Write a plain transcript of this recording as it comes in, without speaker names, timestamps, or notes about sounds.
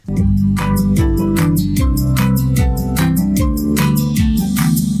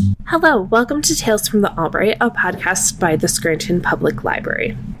Hello, welcome to Tales from the Albright, a podcast by the Scranton Public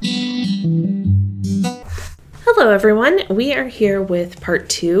Library. Hello everyone, we are here with part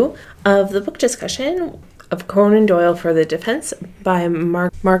 2 of the book discussion of Conan Doyle for the Defense by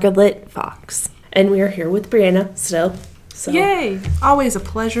Margalit Fox. And we are here with Briana still. So. Yay! Always a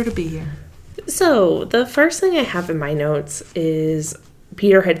pleasure to be here. So, the first thing I have in my notes is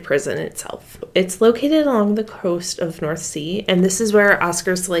Peterhead Prison itself. It's located along the coast of North Sea, and this is where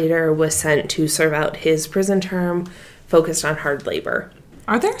Oscar Slater was sent to serve out his prison term focused on hard labor.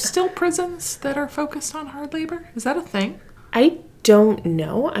 Are there still prisons that are focused on hard labor? Is that a thing? I don't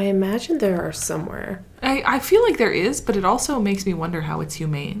know. I imagine there are somewhere. I feel like there is, but it also makes me wonder how it's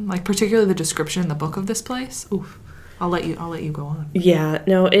humane. Like, particularly the description in the book of this place. Oof. I'll let you go on. Yeah,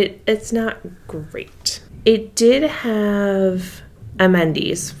 no, it's not great. It did have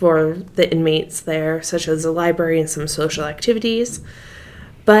amenities for the inmates there, such as a library and some social activities.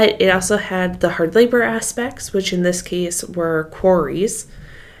 But it also had the hard labor aspects, which in this case were quarries,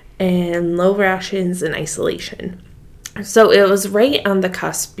 and low rations and isolation. So it was right on the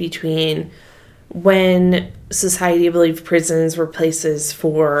cusp between when society believed prisons were places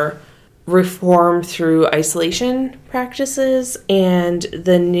for reform through isolation practices and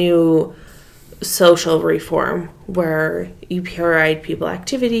the new social reform where you provide people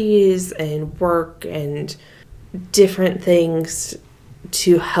activities and work and different things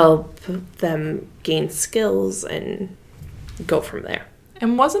to help them gain skills and go from there.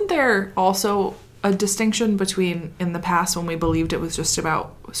 And wasn't there also a distinction between in the past when we believed it was just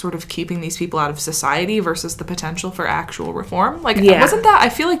about sort of keeping these people out of society versus the potential for actual reform? Like, Wasn't that, I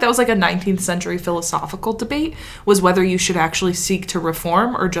feel like that was like a 19th century philosophical debate, was whether you should actually seek to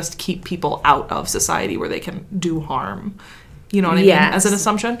reform or just keep people out of society where they can do harm. You know what I mean? As an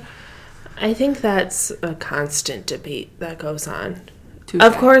assumption? I think that's a constant debate that goes on. Touché.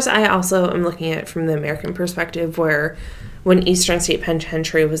 Of course, I also am looking at it from the American perspective where when Eastern State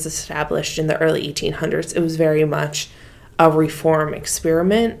Penitentiary was established in the early 1800s, it was very much a reform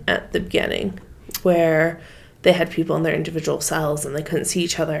experiment at the beginning, where they had people in their individual cells and they couldn't see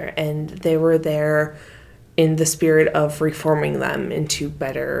each other, and they were there in the spirit of reforming them into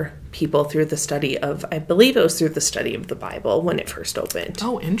better people through the study of, I believe it was through the study of the Bible when it first opened.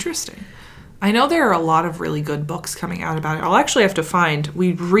 Oh, interesting. I know there are a lot of really good books coming out about it. I'll actually have to find,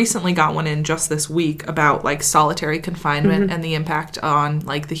 we recently got one in just this week about like solitary confinement and the impact on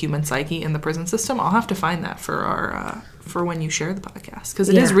like the human psyche in the prison system. I'll have to find that for our for when you share the podcast, because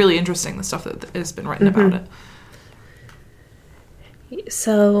it is really interesting, the stuff that has been written about it.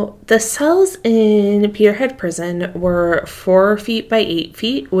 So the cells in Peterhead Prison were 4 feet by 8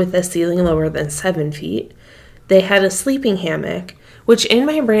 feet with a ceiling lower than 7 feet. They had a sleeping hammock, which in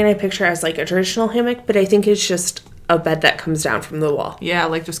my brain I picture as like a traditional hammock, but I think it's just a bed that comes down from the wall. Yeah,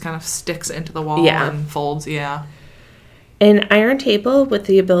 like just kind of sticks into the wall and folds, An iron table with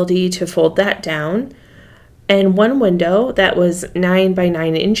the ability to fold that down, and one window that was 9 by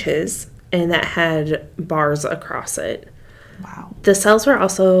 9 inches, and that had bars across it. Wow. The cells were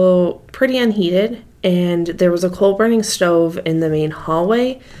also pretty unheated, and there was a coal-burning stove in the main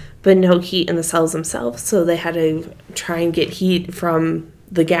hallway, but no heat in the cells themselves, so they had to try and get heat from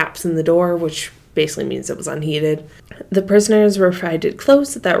the gaps in the door, which basically means it was unheated. The prisoners were provided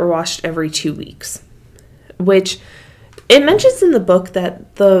clothes that were washed every 2 weeks, which it mentions in the book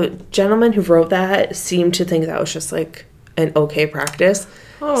that the gentleman who wrote that seemed to think that was just like an okay practice.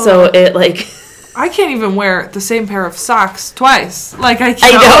 Oh. So it like... I can't even wear the same pair of socks twice. Like I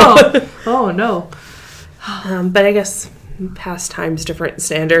can't. I know. Oh no. But I guess past times, different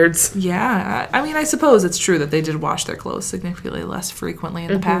standards. Yeah. I mean, I suppose it's true that they did wash their clothes significantly less frequently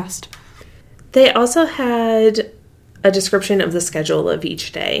in the past. They also had a description of the schedule of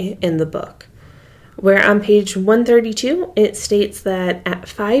each day in the book, where on page 132, it states that at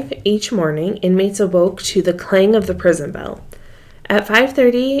 5 each morning, inmates awoke to the clang of the prison bell. At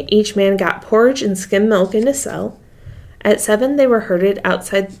 5:30, each man got porridge and skim milk in his cell. At 7, they were herded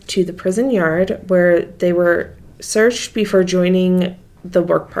outside to the prison yard, where they were searched before joining the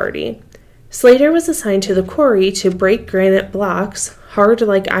work party. Slater was assigned to the quarry to break granite blocks, hard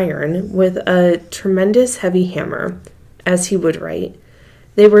like iron, with a tremendous heavy hammer, as he would write.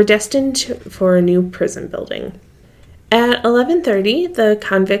 They were destined for a new prison building. At 11:30, the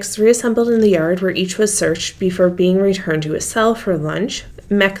convicts reassembled in the yard where each was searched before being returned to his cell for lunch.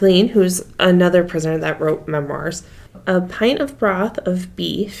 MacLean, who's another prisoner that wrote memoirs, a pint of broth of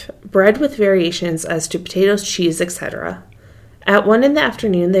beef, bread with variations as to potatoes, cheese, etc. At 1 in the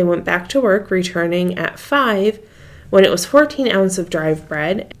afternoon, they went back to work, returning at 5, when it was 14 ounces of dry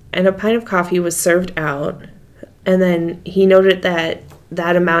bread, and a pint of coffee was served out. And then he noted that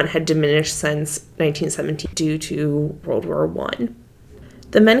that amount had diminished since 1917 due to World War I.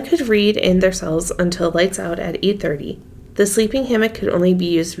 The men could read in their cells until lights out at 8:30. The sleeping hammock could only be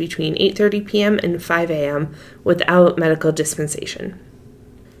used between 8:30 p.m. and 5 a.m. without medical dispensation.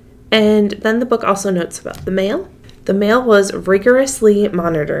 And then the book also notes about the mail. The mail was rigorously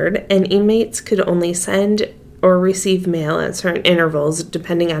monitored, and inmates could only send or receive mail at certain intervals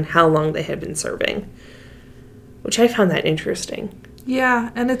depending on how long they had been serving, which I found that interesting. Yeah,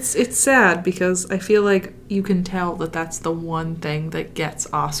 and it's sad because I feel like you can tell that that's the one thing that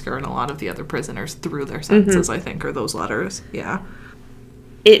gets Oscar and a lot of the other prisoners through their sentences, I think, are those letters. Yeah.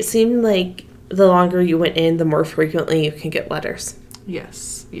 It seemed like the longer you went in, the more frequently you can get letters.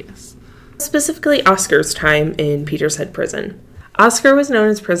 Yes, yes. Specifically, Oscar's time in Petershead Prison. Oscar was known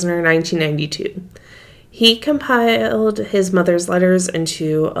as prisoner in 1992. He compiled his mother's letters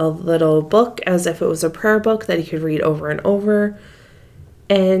into a little book as if it was a prayer book that he could read over and over.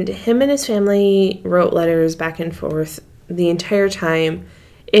 And him and his family wrote letters back and forth the entire time.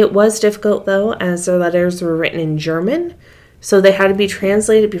 It was difficult, though, as their letters were written in German, so they had to be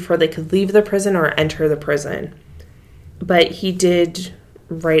translated before they could leave the prison or enter the prison. But he did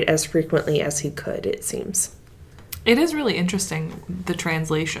write as frequently as he could, it seems. It is really interesting, the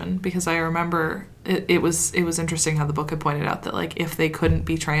translation, because I remember it was interesting how the book had pointed out that, like, if they couldn't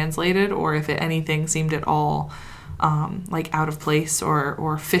be translated or if anything seemed at all like out of place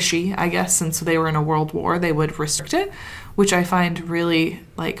or fishy, I guess, since they were in a world war, they would restrict it, which I find really,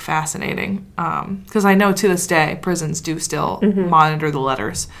 like, fascinating. Because I know to this day, prisons do still monitor the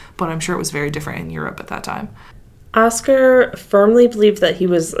letters, but I'm sure it was very different in Europe at that time. Oscar firmly believed that he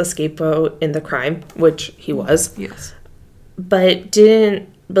was a scapegoat in the crime, which he was. Yes. But didn't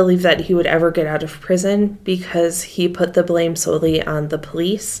believe that he would ever get out of prison because he put the blame solely on the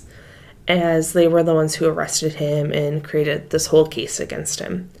police, as they were the ones who arrested him and created this whole case against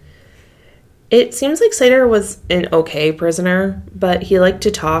him. It seems like Slater was an okay prisoner, but he liked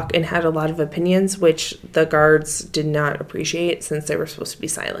to talk and had a lot of opinions, which the guards did not appreciate since they were supposed to be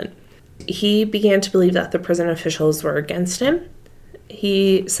silent. He began to believe that the prison officials were against him.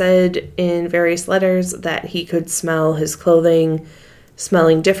 He said in various letters that he could smell his clothing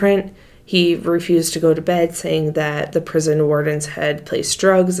smelling different. He refused to go to bed, saying that the prison wardens had placed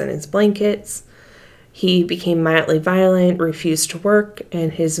drugs in his blankets. He became mildly violent, refused to work,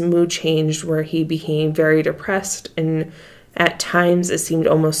 and his mood changed where he became very depressed, and at times it seemed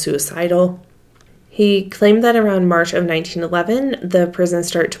almost suicidal. He claimed that around March of 1911, the prison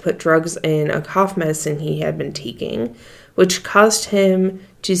started to put drugs in a cough medicine he had been taking, which caused him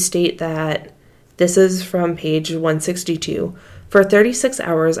to state that, this is from page 162, "For 36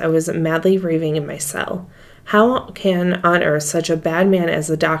 hours I was madly raving in my cell. How can on earth such a bad man as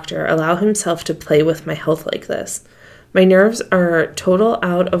the doctor allow himself to play with my health like this? My nerves are total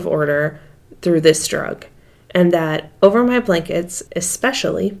out of order through this drug, and that over my blankets,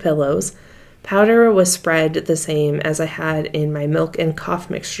 especially pillows, powder was spread the same as I had in my milk and cough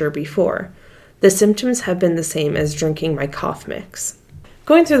mixture before. The symptoms have been the same as drinking my cough mix."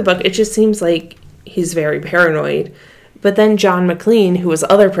 Going through the book, it just seems like he's very paranoid. But then John McLean, who was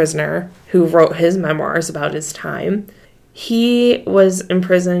other prisoner, who wrote his memoirs about his time, he was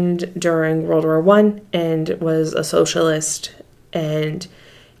imprisoned during World War I and was a socialist. And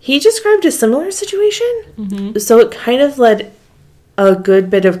he described a similar situation. So it kind of led a good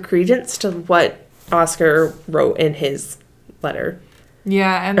bit of credence to what Oscar wrote in his letter.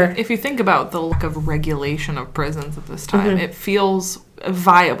 Yeah, and if you think about the lack of regulation of prisons at this time, it feels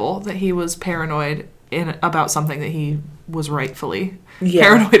viable that he was paranoid about something that he was rightfully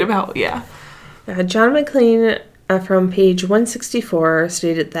paranoid about. John McLean from page 164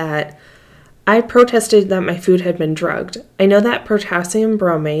 stated that, "I protested that my food had been drugged. I know that potassium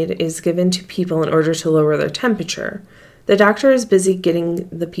bromide is given to people in order to lower their temperature. The doctor is busy getting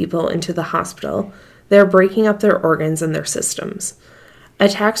the people into the hospital. They are breaking up their organs and their systems.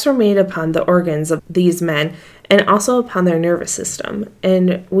 Attacks were made upon the organs of these men and also upon their nervous system,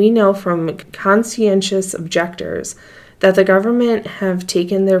 and we know from conscientious objectors that the government have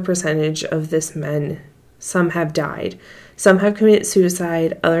taken their percentage of this men. Some have died. Some have committed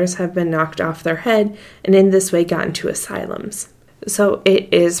suicide. Others have been knocked off their head and in this way gotten to asylums." So it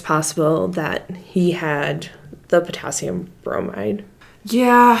is possible that he had the potassium bromide.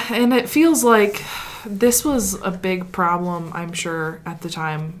 Yeah, and it feels like this was a big problem, I'm sure, at the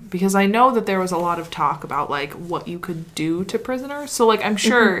time, because I know that there was a lot of talk about, like, what you could do to prisoners. So, like, I'm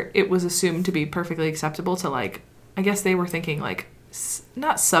sure it was assumed to be perfectly acceptable to, like, I guess they were thinking, like,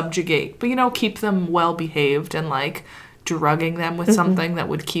 not subjugate, but, you know, keep them well behaved and, like, drugging them with something that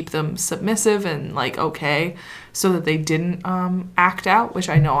would keep them submissive and, like, okay, so that they didn't act out, which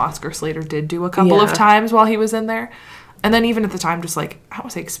I know Oscar Slater did do a couple of times while he was in there. And then even at the time, just, like, I don't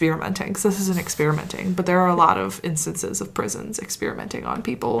want to say experimenting, because this isn't experimenting, but there are a lot of instances of prisons experimenting on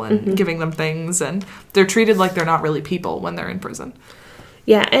people and giving them things, and they're treated like they're not really people when they're in prison.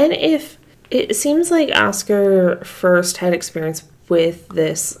 Yeah, and if it seems like Oscar first had experience with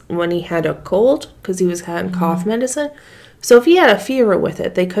this when he had a cold, because he was having cough medicine. So if he had a fever with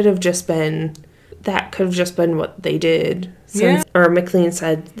it, that could have just been what they did. Or McLean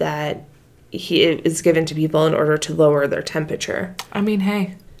said that he is given to people in order to lower their temperature. I mean,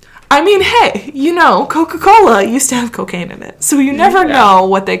 hey, you know, Coca-Cola used to have cocaine in it. So you never know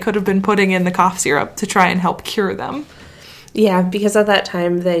what they could have been putting in the cough syrup to try and help cure them. Yeah, because at that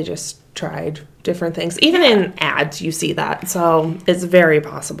time they just tried different things. Even in ads you see that. So it's very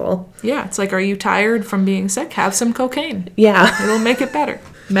possible. Yeah, it's like, are you tired from being sick? Have some cocaine. Yeah. It'll make it better.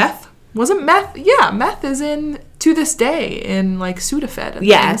 Meth? Wasn't meth? Yeah, meth is in, to this day, in, like, Sudafed and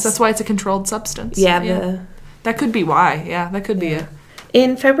things. That's why it's a controlled substance. Yeah. That could be why. Yeah, that could be it.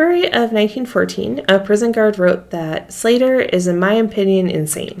 In February of 1914, a prison guard wrote that Slater is, in my opinion,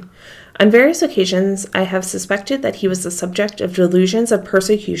 insane. On various occasions, I have suspected that he was the subject of delusions of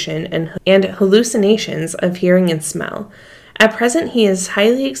persecution and hallucinations of hearing and smell. At present, he is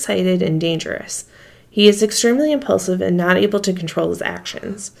highly excited and dangerous. He is extremely impulsive and not able to control his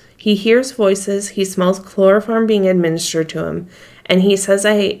actions. He hears voices, he smells chloroform being administered to him, and he says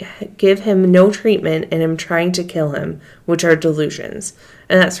I give him no treatment and am trying to kill him, which are delusions.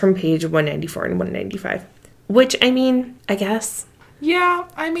 And that's from page 194 and 195. Which, I mean, I guess. Yeah,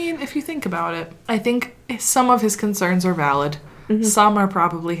 I mean, if you think about it, I think some of his concerns are valid. Some are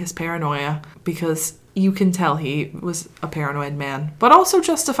probably his paranoia, because you can tell he was a paranoid man, but also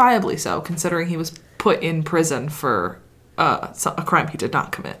justifiably so, considering he was put in prison for a crime he did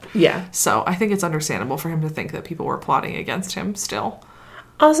not commit. Yeah. So I think it's understandable for him to think that people were plotting against him still.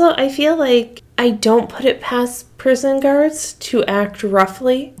 Also, I feel like I don't put it past prison guards to act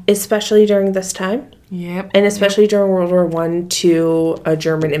roughly, especially during this time. Yep. And especially during World War I to a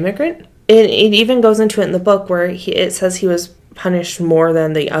German immigrant. It even goes into it in the book where it says he was punished more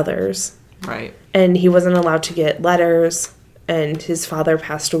than the others. Right. And he wasn't allowed to get letters, and his father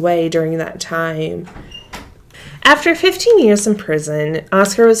passed away during that time. After 15 years in prison,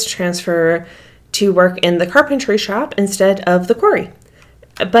 Oscar was transferred to work in the carpentry shop instead of the quarry.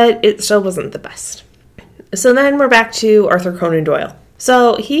 But it still wasn't the best. So then we're back to Arthur Conan Doyle.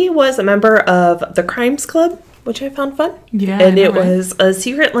 So he was a member of the Crimes Club, which I found fun. Yeah. And it was a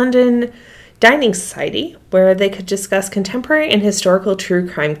secret London dining society where they could discuss contemporary and historical true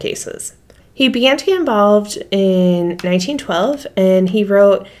crime cases. He began to get involved in 1912, and he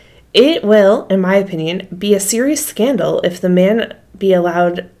wrote, "It will, in my opinion, be a serious scandal if the man be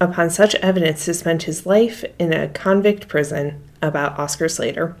allowed upon such evidence to spend his life in a convict prison," about Oscar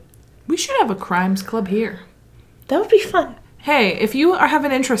Slater. We should have a crimes club here. That would be fun. Hey, if you have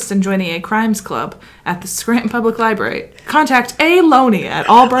an interest in joining a crimes club at the Scranton Public Library, contact A. Loney at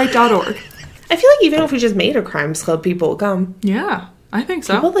albright.org. I feel like even if we just made a crimes club, people will come. Yeah, I think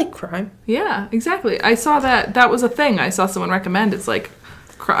so. People like crime. Yeah, exactly. I saw that was a thing. I saw someone recommend. It's like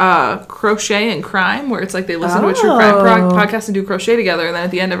crochet and crime, where it's like they listen to a true crime podcast and do crochet together, and then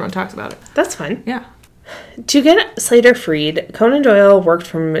at the end everyone talks about it. That's fun. Yeah. To get Slater freed, Conan Doyle worked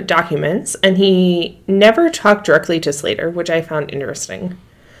from documents, and he never talked directly to Slater, which I found interesting.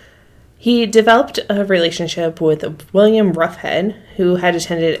 He developed a relationship with William Roughhead, who had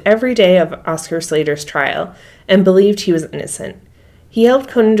attended every day of Oscar Slater's trial and believed he was innocent. He helped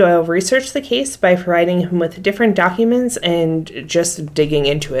Conan Doyle research the case by providing him with different documents and just digging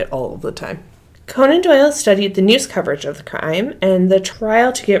into it all the time. Conan Doyle studied the news coverage of the crime and the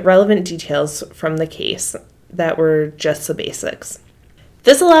trial to get relevant details from the case that were just the basics.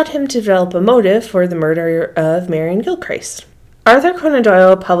 This allowed him to develop a motive for the murder of Marion Gilchrist. Arthur Conan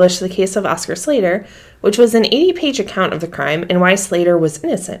Doyle published The Case of Oscar Slater, which was an 80-page account of the crime and why Slater was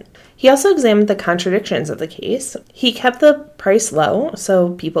innocent. He also examined the contradictions of the case. He kept the price low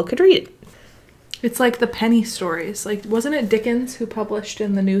so people could read it. It's like the penny stories. Like, wasn't it Dickens who published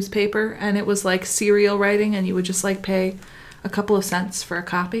in the newspaper? And it was like serial writing, and you would just like pay a couple of cents for a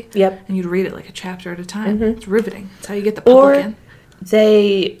copy. Yep. And you'd read it like a chapter at a time. Mm-hmm. It's riveting. It's how you get the public in.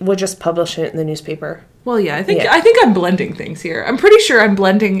 They would just publish it in the newspaper. Well, yeah, I think I'm blending things here. I'm pretty sure I'm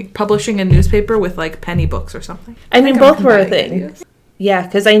blending publishing a newspaper with like penny books or something. I mean, both were a thing. Ideas. Yeah,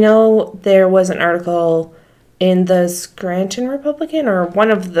 because I know there was an article in the Scranton Republican or one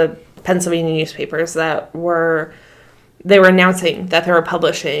of the Pennsylvania newspapers that were They were announcing that they were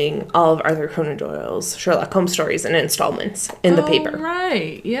publishing all of Arthur Conan Doyle's Sherlock Holmes stories in installments in the paper.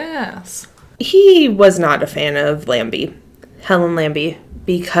 Right, yes. He was not a fan of Helen Lambie,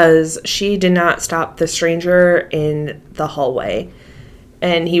 because she did not stop the stranger in the hallway.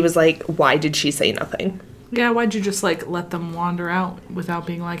 And he was like, why did she say nothing? Yeah, why'd you just, like, let them wander out without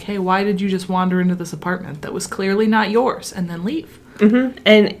being like, hey, why did you just wander into this apartment that was clearly not yours and then leave? Mm-hmm.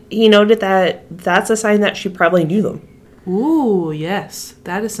 And he noted that that's a sign that she probably knew them. Ooh, yes.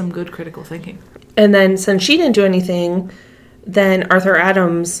 That is some good critical thinking. And then since she didn't do anything, then Arthur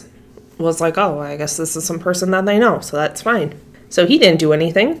Adams was like, oh, I guess this is some person that they know, so that's fine. So he didn't do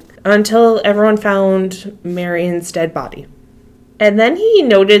anything until everyone found Marian's dead body. And then he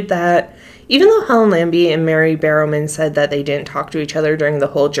noted that even though Helen Lambie and Mary Barrowman said that they didn't talk to each other during the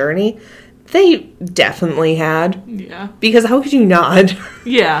whole journey, they definitely had. Yeah. Because how could you not?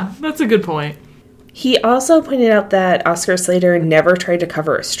 Yeah, that's a good point. He also pointed out that Oscar Slater never tried to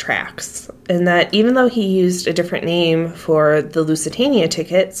cover his tracks, and that even though he used a different name for the Lusitania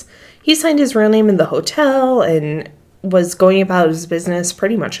tickets, he signed his real name in the hotel and was going about his business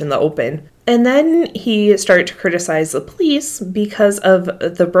pretty much in the open. And then he started to criticize the police because of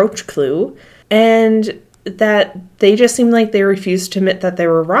the brooch clue, and that they just seemed like they refused to admit that they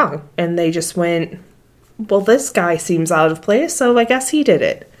were wrong. And they just went, well, this guy seems out of place, so I guess he did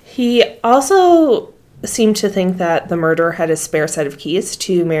it. He also seemed to think that the murderer had a spare set of keys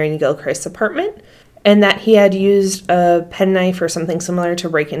to Marian Gilchrist's apartment, and that he had used a penknife or something similar to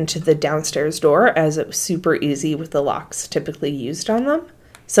break into the downstairs door, as it was super easy with the locks typically used on them.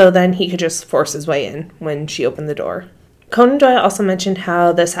 So then he could just force his way in when she opened the door. Conan Doyle also mentioned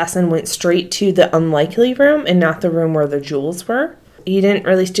how the assassin went straight to the unlikely room and not the room where the jewels were. He didn't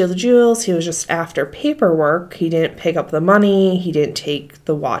really steal the jewels, he was just after paperwork. He didn't pick up the money, he didn't take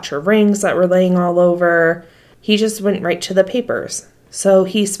the watch or rings that were laying all over. He just went right to the papers. So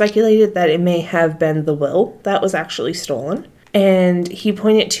he speculated that it may have been the will that was actually stolen. And he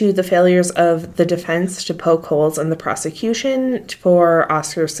pointed to the failures of the defense to poke holes in the prosecution for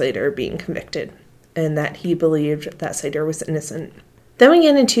Oscar Slater being convicted, and that he believed that Slater was innocent. Then we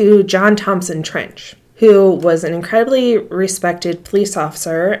get into John Thompson Trench, who was an incredibly respected police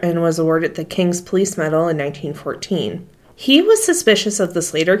officer and was awarded the King's Police Medal in 1914. He was suspicious of the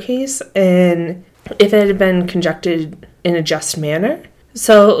Slater case and if it had been conducted in a just manner.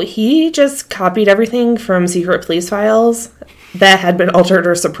 So he just copied everything from secret police files that had been altered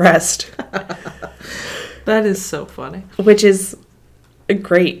or suppressed. That is so funny. Which is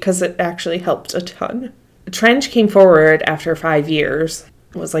great because it actually helped a ton. Trench came forward after 5 years,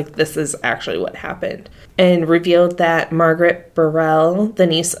 was like, this is actually what happened, and revealed that Margaret Burrell, the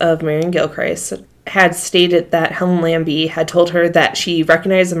niece of Marian Gilchrist, had stated that Helen Lambie had told her that she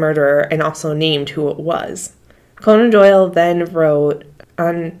recognized the murderer and also named who it was. Conan Doyle then wrote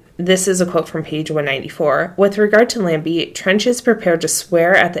on, this is a quote from page 194, with regard to Lambie, Trench is prepared to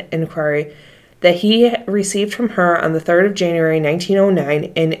swear at the inquiry that he received from her on the 3rd of January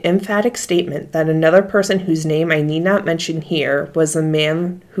 1909 an emphatic statement that another person whose name I need not mention here was the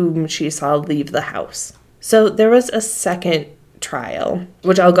man whom she saw leave the house. So there was a second trial,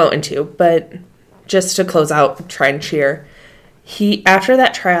 which I'll go into, but just to close out Trench here, after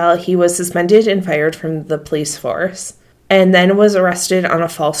that trial, he was suspended and fired from the police force, and then was arrested on a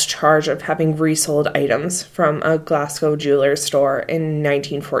false charge of having resold items from a Glasgow jeweler's store in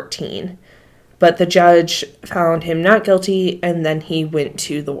 1914. But the judge found him not guilty, and then he went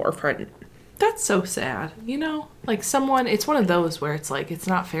to the war front. That's so sad. You know, like someone, it's one of those where it's like, it's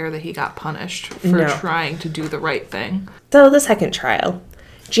not fair that he got punished for trying to do the right thing. So the second trial.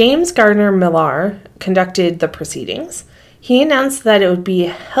 James Gardner Millar conducted the proceedings. He announced that it would be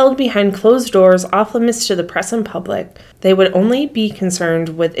held behind closed doors off limits to the press and public. They would only be concerned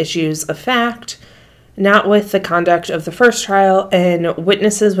with issues of fact, not with the conduct of the first trial, and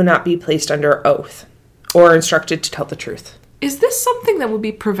witnesses would not be placed under oath or instructed to tell the truth. Is this something that would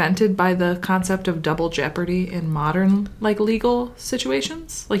be prevented by the concept of double jeopardy in modern, like, legal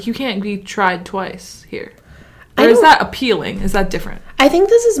situations? Like, you can't be tried twice here. Or is that appealing? Is that different? I think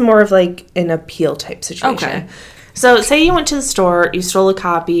this is more of, like, an appeal type situation. Okay. So, say you went to the store, you stole a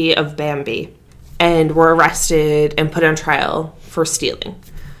copy of Bambi, and were arrested and put on trial for stealing.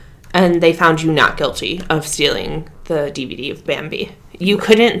 And they found you not guilty of stealing the DVD of Bambi. You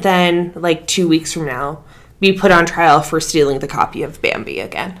couldn't then, like 2 weeks from now, be put on trial for stealing the copy of Bambi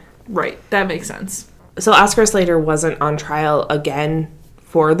again. Right, that makes sense. So Oscar Slater wasn't on trial again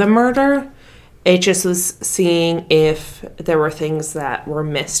for the murder, It just was seeing if there were things that were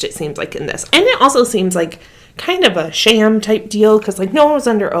missed, it seems like, in this. And it also seems like kind of a sham type deal, because, like, no one was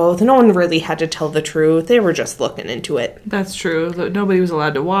under oath. No one really had to tell the truth. They were just looking into it. That's true. Nobody was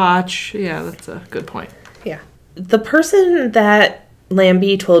allowed to watch. Yeah, that's a good point. Yeah. The person that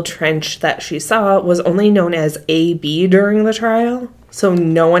Lambie told Trench that she saw was only known as A.B. during the trial, so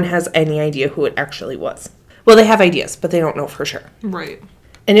no one has any idea who it actually was. Well, they have ideas, but they don't know for sure. Right.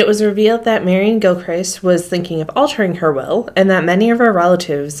 And it was revealed that Marion Gilchrist was thinking of altering her will, and that many of her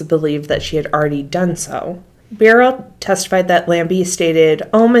relatives believed that she had already done so. Birrell testified that Lambie stated,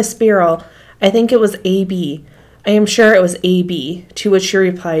 "Oh, Miss Birrell, I think it was A.B. I am sure it was A.B., to which she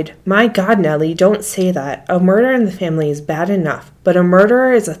replied, "My God, Nellie, don't say that. A murder in the family is bad enough, but a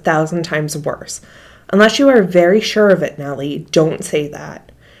murderer is 1,000 times worse. Unless you are very sure of it, Nellie, don't say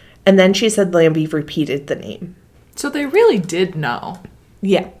that." And then she said Lambie repeated the name. So they really did know.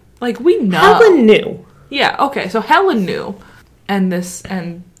 Yeah. Like, we know. Helen knew. Yeah, okay, so Helen knew. And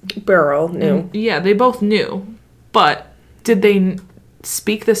Birrell knew. And, yeah, they both knew. But did they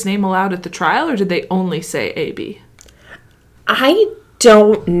speak this name aloud at the trial, or did they only say A.B.? I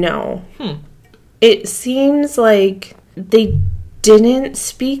don't know. It seems like they didn't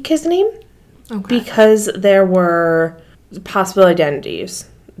speak his name because there were possible identities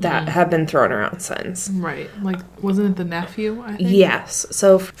that have been thrown around since. Right. Like, wasn't it the nephew, I think? Yes.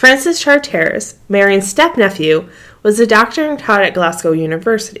 So Francis Charteris, Marion's step-nephew, was a doctor and taught at Glasgow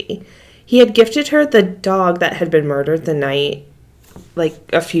University. He had gifted her the dog that had been murdered the night, like,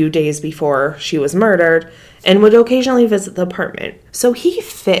 a few days before she was murdered, and would occasionally visit the apartment. So he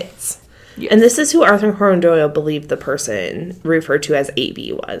fits. Yes. And this is who Arthur Conan Doyle believed the person referred to as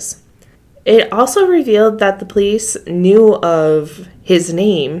A.B. was. It also revealed that the police knew of his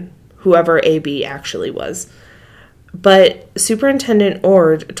name, whoever A.B. actually was. But Superintendent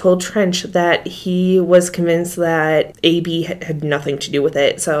Ord told Trench that he was convinced that A.B. had nothing to do with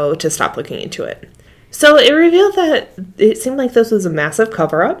it, so to stop looking into it. So it revealed that it seemed like this was a massive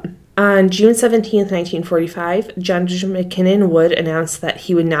cover-up. On June 17th, 1945, Judge McKinnon Wood announced that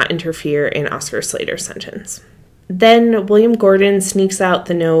he would not interfere in Oscar Slater's sentence. Then William Gordon sneaks out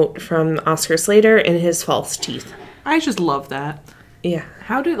the note from Oscar Slater in his false teeth. I just love that. Yeah.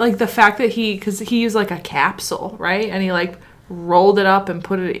 How did, like, the fact that because he used, like, a capsule, right? And he, like, rolled it up and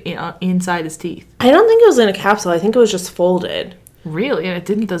put it inside his teeth. I don't think it was in a capsule. I think it was just folded. Really? And it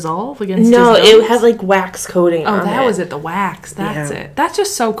didn't dissolve against his No, nose? it had, like, wax coating on it. Oh, that was it. The wax. That's it. That's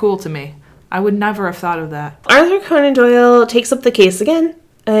just so cool to me. I would never have thought of that. Arthur Conan Doyle takes up the case again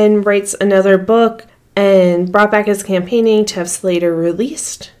and writes another book and brought back his campaigning to have Slater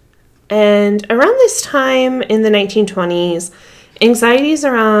released. And around this time in the 1920s, anxieties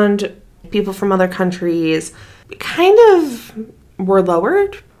around people from other countries kind of were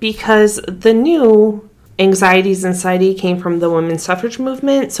lowered because the new anxieties in society came from the women's suffrage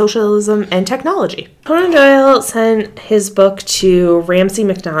movement, socialism, and technology. Conan Doyle sent his book to Ramsay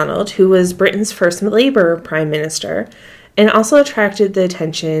MacDonald, who was Britain's first Labour Prime Minister, and also attracted the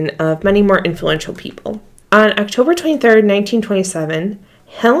attention of many more influential people. On October 23rd, 1927,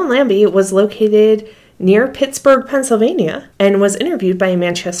 Helen Lambie was located near Pittsburgh, Pennsylvania, and was interviewed by a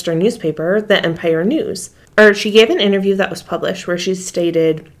Manchester newspaper, the Empire News. She gave an interview that was published where she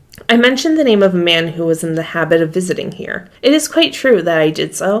stated, "I mentioned the name of a man who was in the habit of visiting here. It is quite true that I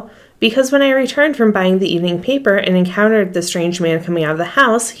did so, because when I returned from buying the evening paper and encountered the strange man coming out of the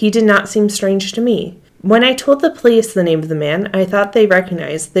house, he did not seem strange to me. When I told the police the name of the man, I thought they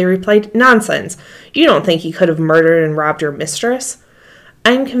recognized. They replied, 'Nonsense. You don't think he could have murdered and robbed your mistress?'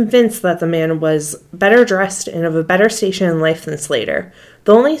 I am convinced that the man was better dressed and of a better station in life than Slater.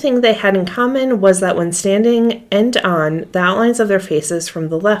 The only thing they had in common was that when standing end on, the outlines of their faces from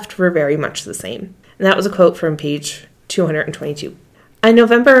the left were very much the same." And that was a quote from page 222. On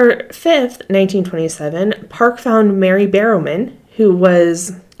November 5th, 1927, Park found Mary Barrowman,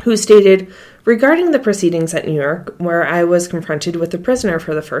 who stated, "Regarding the proceedings at New York, where I was confronted with the prisoner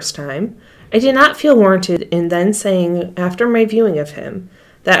for the first time, I did not feel warranted in then saying, after my viewing of him,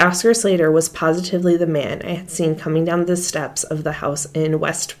 that Oscar Slater was positively the man I had seen coming down the steps of the house in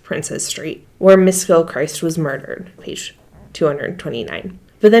West Princess Street, where Miss Gilchrist was murdered," page 229.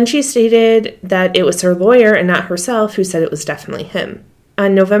 But then she stated that it was her lawyer and not herself who said it was definitely him.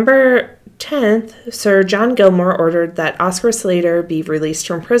 On November 10th, Sir John Gilmore ordered that Oscar Slater be released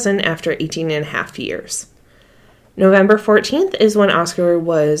from prison after 18 and a half years. November 14th is when Oscar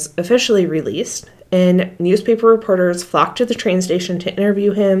was officially released, and newspaper reporters flocked to the train station to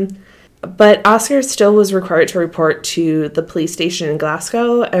interview him, but Oscar still was required to report to the police station in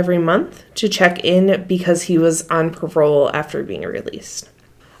Glasgow every month to check in because he was on parole after being released.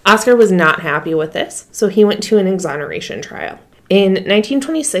 Oscar was not happy with this, so he went to an exoneration trial. In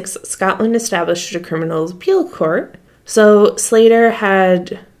 1926, Scotland established a criminal appeal court, so Slater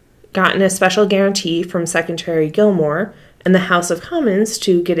had gotten a special guarantee from Secretary Gilmore and the House of Commons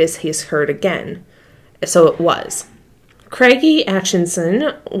to get his case heard again. So it was. Craigie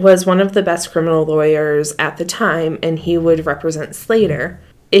Atchison was one of the best criminal lawyers at the time, and he would represent Slater.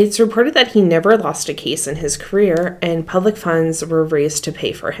 It's reported that he never lost a case in his career, and public funds were raised to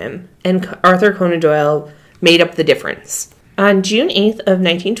pay for him. And Arthur Conan Doyle made up the difference. On June 8th of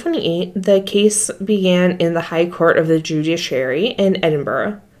 1928, the case began in the High Court of the Judiciary in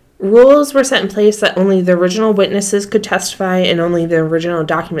Edinburgh. Rules were set in place that only the original witnesses could testify and only the original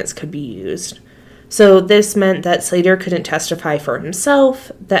documents could be used. So this meant that Slater couldn't testify for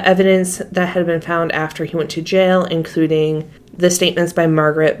himself. The evidence that had been found after he went to jail, including the statements by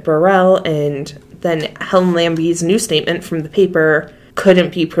Margaret Burrell and then Helen Lambie's new statement from the paper,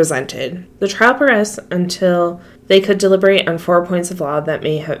 couldn't be presented. The trial progressed until they could deliberate on 4 points of law that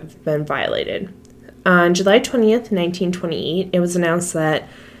may have been violated. On July 20th, 1928, it was announced that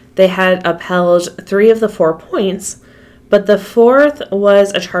they had upheld 3 of the 4 points, but the 4th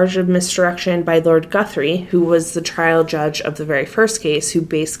was a charge of misdirection by Lord Guthrie, who was the trial judge of the very first case, who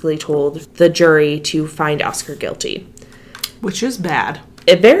basically told the jury to find Oscar guilty. Which is bad.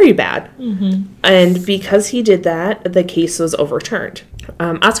 Very bad. Mm-hmm. And because he did that, the case was overturned.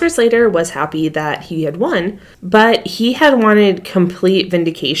 Oscar Slater was happy that he had won, but he had wanted complete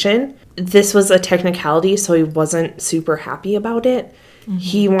vindication. This was a technicality, so he wasn't super happy about it. Mm-hmm.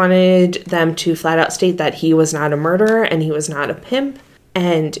 He wanted them to flat out state that he was not a murderer and he was not a pimp,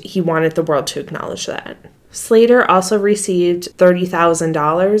 and he wanted the world to acknowledge that. Slater also received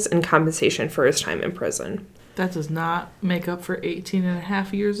 $30,000 in compensation for his time in prison. That does not make up for 18 and a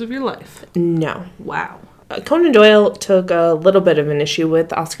half years of your life. No. Wow. Conan Doyle took a little bit of an issue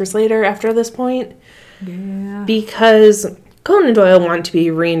with Oscar Slater after this point. Yeah. Because Conan Doyle wanted to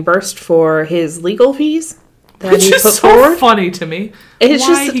be reimbursed for his legal fees that Which he is put so forward. Funny to me. It's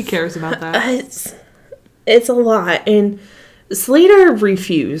Why just, he cares about that. It's a lot. And Slater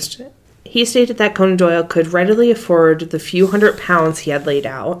refused. He stated that Conan Doyle could readily afford the few £100 he had laid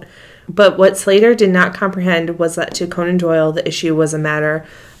out. But what Slater did not comprehend was that to Conan Doyle, the issue was a matter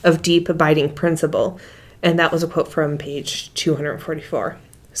of deep abiding principle. And that was a quote from page 244.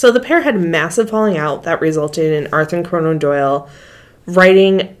 So the pair had a massive falling out that resulted in Arthur Conan Doyle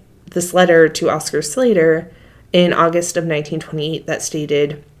writing this letter to Oscar Slater in August of 1928 that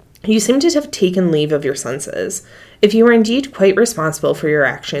stated, "You seem to have taken leave of your senses. If you are indeed quite responsible for your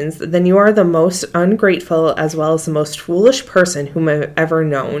actions, then you are the most ungrateful as well as the most foolish person whom I have ever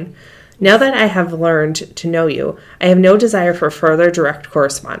known. Now that I have learned to know you, I have no desire for further direct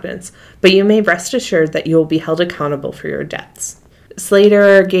correspondence, but you may rest assured that you will be held accountable for your debts."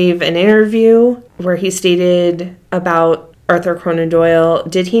 Slater gave an interview where he stated about Arthur Conan Doyle,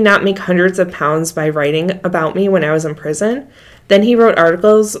 "Did he not make hundreds of pounds by writing about me when I was in prison? Then he wrote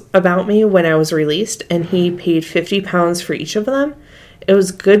articles about me when I was released, and he paid £50 for each of them. It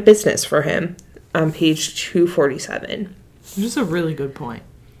was good business for him," on page 247. Which is a really good point.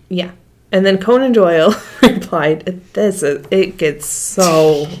 Yeah. And then Conan Doyle replied, it gets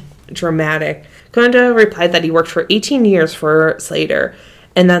so dramatic. Conan Doyle replied that he worked for 18 years for Slater,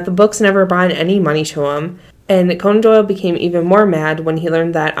 and that the books never brought any money to him. And Conan Doyle became even more mad when he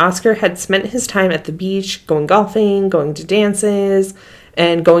learned that Oscar had spent his time at the beach, going golfing, going to dances,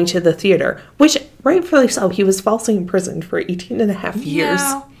 and going to the theater. Which, rightfully so, he was falsely imprisoned for 18 and a half years.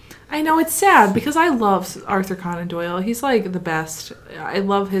 Yeah, I know, it's sad, because I love Arthur Conan Doyle. He's, like, the best. I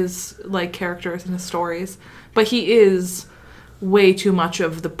love his, like, characters and his stories. But he is way too much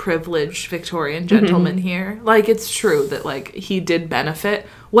of the privileged Victorian gentleman here. Like, it's true that, like, he did benefit.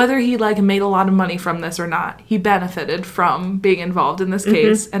 Whether he, like, made a lot of money from this or not, he benefited from being involved in this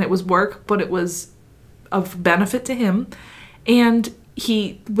case. And it was work, but it was of benefit to him. And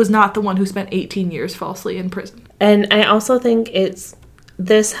he was not the one who spent 18 years falsely in prison. And I also think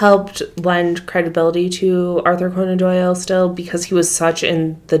this helped lend credibility to Arthur Conan Doyle still, because he was such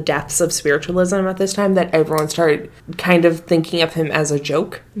in the depths of spiritualism at this time that everyone started kind of thinking of him as a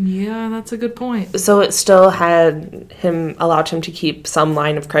joke. Yeah, that's a good point. So it still allowed him to keep some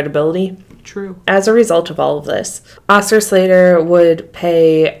line of credibility. True. As a result of all of this, Oscar Slater would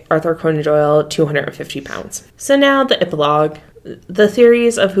pay Arthur Conan Doyle £250. So now the epilogue, the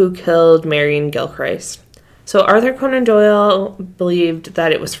theories of who killed Marion Gilchrist. So Arthur Conan Doyle believed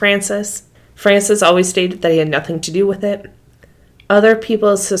that it was Francis. Francis always stated that he had nothing to do with it. Other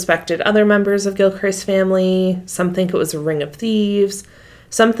people suspected other members of Gilchrist's family. Some think it was a ring of thieves.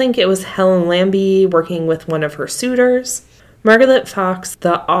 Some think it was Helen Lambie working with one of her suitors. Margalit Fox,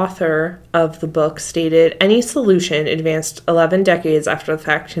 the author of the book, stated, "Any solution advanced 11 decades after the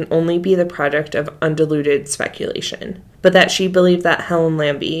fact can only be the product of undiluted speculation," but that she believed that Helen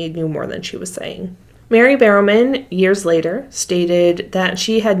Lambie knew more than she was saying. Mary Barrowman, years later, stated that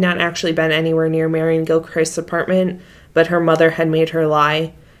she had not actually been anywhere near Marion Gilchrist's apartment, but her mother had made her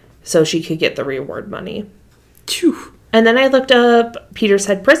lie so she could get the reward money. Phew. And then I looked up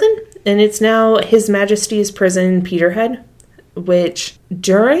Petershead Prison, and it's now His Majesty's Prison, Peterhead, which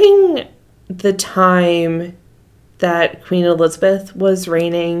during the time that Queen Elizabeth was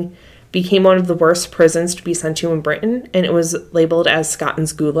reigning became one of the worst prisons to be sent to in Britain, and it was labeled as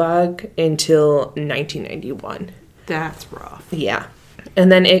Scotland's Gulag until 1991. That's rough. Yeah.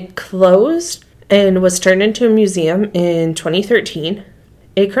 And then it closed and was turned into a museum in 2013.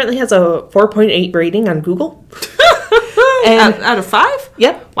 It currently has a 4.8 rating on Google. And out of 5?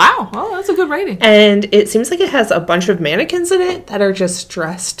 Yep. Wow. Well, that's a good rating. And it seems like it has a bunch of mannequins in it that are just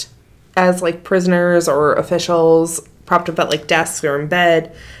dressed as, like, prisoners or officials propped up at, like, desks or in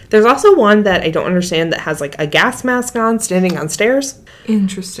bed. There's also one that I don't understand that has, like, a gas mask on standing on stairs.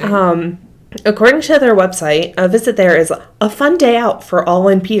 Interesting. According to their website, a visit there is a fun day out for all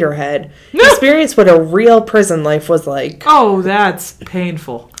in Peterhead. Experience what a real prison life was like. Oh, that's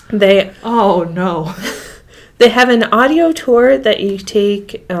painful. Oh, no. They have an audio tour that you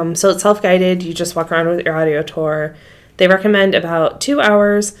take, so it's self-guided. You just walk around with your audio tour. They recommend about 2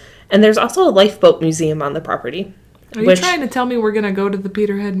 hours, and there's also a lifeboat museum on the property. Are you trying to tell me we're going to go to the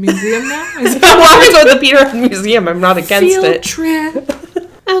Peterhead Museum now? I want to go to the Peterhead Museum. I'm not against Field it. Trip.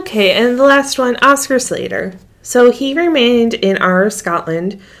 Okay, and the last one, Oscar Slater. So he remained in our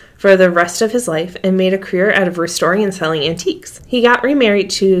Scotland for the rest of his life and made a career out of restoring and selling antiques. He got remarried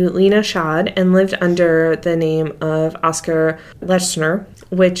to Lena Shad and lived under the name of Oscar Lechner,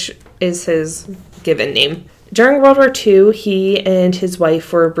 which is his given name. During World War II, he and his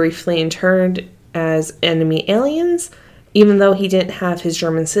wife were briefly interned as enemy aliens, even though he didn't have his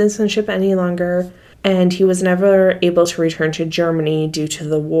German citizenship any longer, and he was never able to return to Germany due to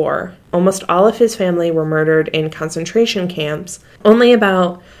the war. Almost all of his family were murdered in concentration camps. Only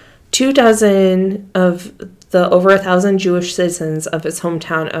about 24 of the over 1,000 Jewish citizens of his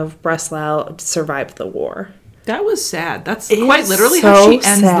hometown of Breslau survived the war. That was sad. That's quite literally how she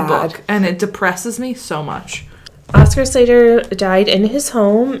ends the book, and it depresses me so much. Oscar Slater died in his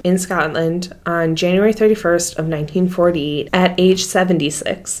home in Scotland on January 31st of 1948 at age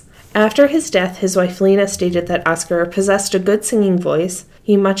 76. After his death, his wife Lena stated that Oscar possessed a good singing voice.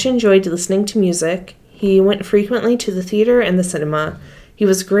 He much enjoyed listening to music. He went frequently to the theater and the cinema. He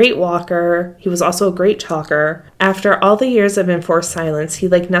was a great walker. He was also a great talker. After all the years of enforced silence, he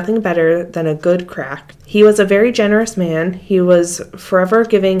liked nothing better than a good crack. He was a very generous man. He was forever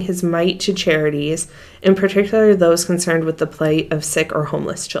giving his mite to charities, in particular those concerned with the plight of sick or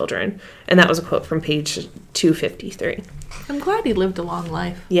homeless children. And that was a quote from page 253. I'm glad he lived a long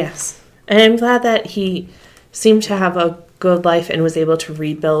life. Yes. And I'm glad that he seemed to have a good life and was able to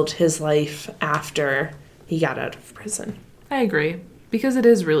rebuild his life after he got out of prison. I agree. Because it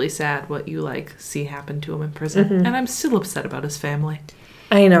is really sad what you, see happen to him in prison. Mm-hmm. And I'm still upset about his family.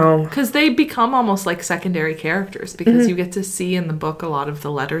 I know. Because they become almost like secondary characters. Because you get to see in the book a lot of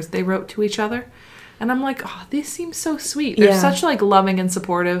the letters they wrote to each other. And I'm like, oh, these seem so sweet. They're such, loving and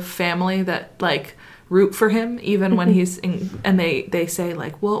supportive family that, root for him even when he's in, and they say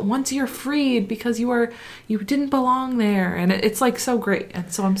well, once you're freed because you didn't belong there, and it's so great.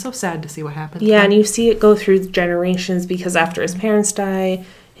 And so I'm so sad to see what happened. Yeah, and you see it go through generations, because after his parents die,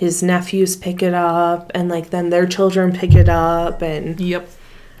 his nephews pick it up, and then their children pick it up, and yep.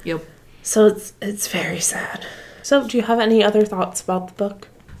 So it's very sad. So do you have any other thoughts about the book?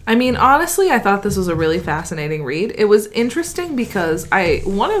 I mean, honestly, I thought this was a really fascinating read. It was interesting because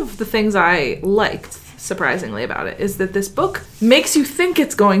one of the things I liked, surprisingly, about it is that this book makes you think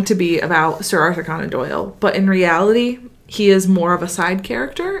it's going to be about Sir Arthur Conan Doyle, but in reality, he is more of a side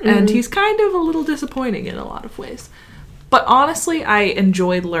character, and he's kind of a little disappointing in a lot of ways. But honestly, I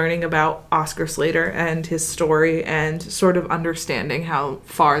enjoyed learning about Oscar Slater and his story and sort of understanding how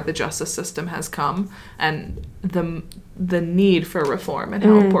far the justice system has come and the need for reform and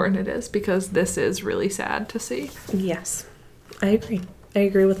how important it is, because this is really sad to see. Yes, I agree. I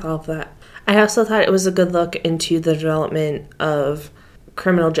agree with all of that. I also thought it was a good look into the development of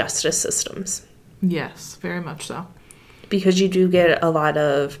criminal justice systems. Yes, very much so. Because you do get a lot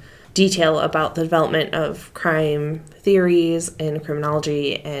of detail about the development of crime theories and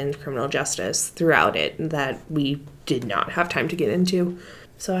criminology and criminal justice throughout it that we did not have time to get into.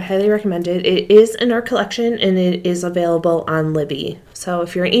 So I highly recommend it. It is in our collection, and it is available on Libby. So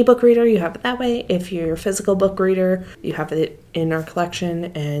if you're an ebook reader, you have it that way. If you're a physical book reader, you have it in our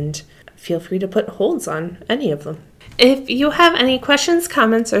collection, and feel free to put holds on any of them. If you have any questions,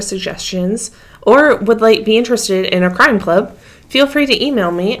 comments, or suggestions, or would be interested in a crime club, feel free to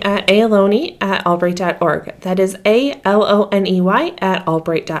email me at aloney@albright.org. That is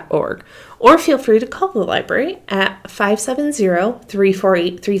ALONEY@albright.org. Or feel free to call the library at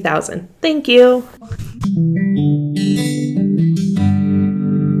 570-348-3000. Thank you.